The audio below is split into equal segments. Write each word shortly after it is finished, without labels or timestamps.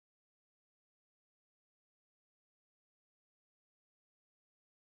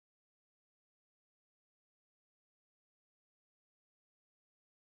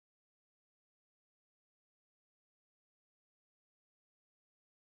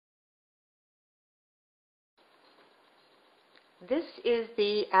This is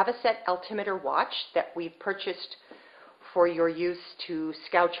the Avocet Altimeter watch that we've purchased for your use to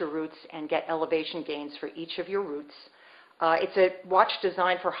scout your routes and get elevation gains for each of your routes. It's a watch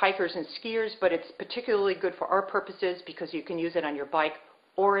designed for hikers and skiers, but it's particularly good for our purposes because you can use it on your bike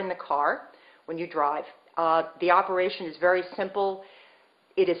or in the car when you drive. The operation is very simple.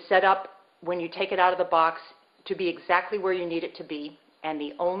 It is set up when you take it out of the box to be exactly where you need it to be, and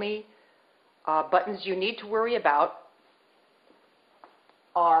the only buttons you need to worry about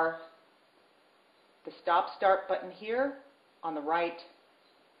are the stop-start button here on the right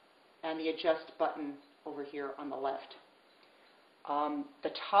and the adjust button over here on the left.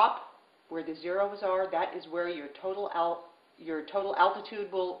 The top, where the zeros are, that is where your total altitude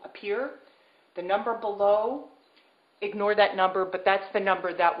will appear. The number below, ignore that number, but that's the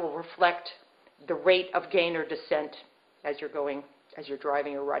number that will reflect the rate of gain or descent as you're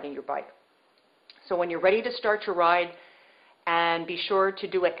driving or riding your bike. So when you're ready to start your ride, and be sure to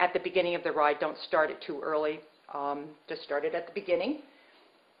do it at the beginning of the ride. Don't start it too early. Just start it at the beginning.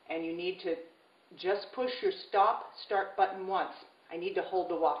 And you need to just push your stop-start button once. I need to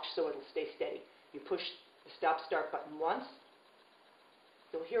hold the watch so it'll stay steady. You push the stop-start button once.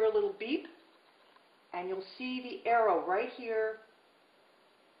 You'll hear a little beep, and you'll see the arrow right here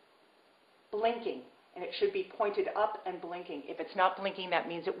blinking. And it should be pointed up and blinking. If it's not blinking, that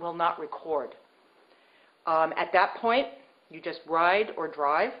means it will not record. At that point, you just ride or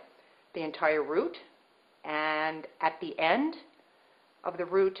drive the entire route, and at the end of the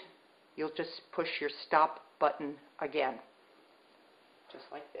route, you'll just push your stop button again, just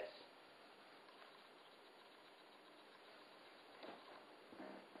like this.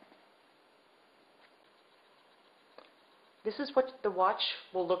 This is what the watch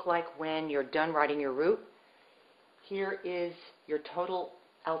will look like when you're done riding your route. Here is your total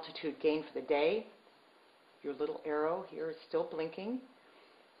altitude gain for the day. Your little arrow here is still blinking.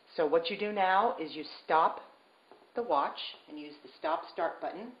 So what you do now is you stop the watch and use the stop-start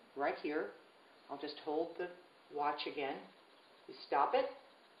button right here. I'll just hold the watch again. You stop it.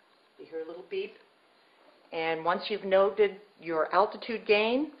 You hear a little beep. And once you've noted your altitude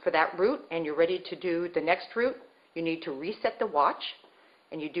gain for that route and you're ready to do the next route, you need to reset the watch.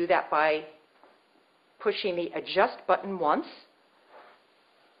 And you do that by pushing the adjust button once.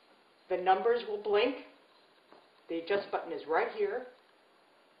 The numbers will blink. The adjust button is right here.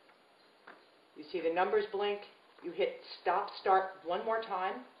 You see the numbers blink. You hit stop start one more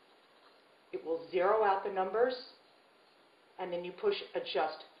time. It will zero out the numbers, and then you push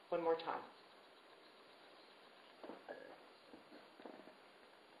adjust one more time.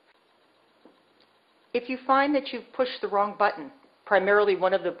 If you find that you've pushed the wrong button, primarily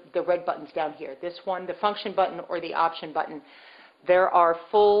one of the red buttons down here, this one, the function button or the option button, there are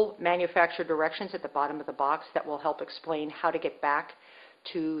full manufacturer directions at the bottom of the box that will help explain how to get back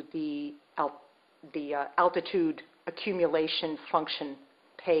to the altitude accumulation function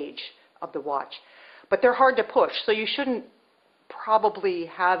page of the watch. But they're hard to push, so you shouldn't probably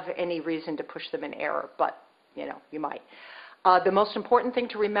have any reason to push them in error, but you might. The most important thing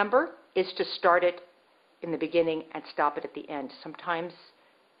to remember is to start it in the beginning and stop it at the end. Sometimes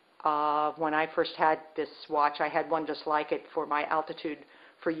when I first had this watch, I had one just like it for my altitude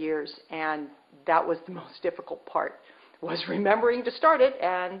for years, and that was the most difficult part, was remembering to start it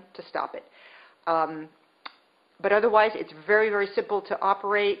and to stop it. But otherwise, it's very, very simple to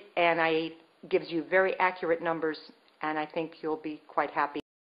operate, and it gives you very accurate numbers, and I think you'll be quite happy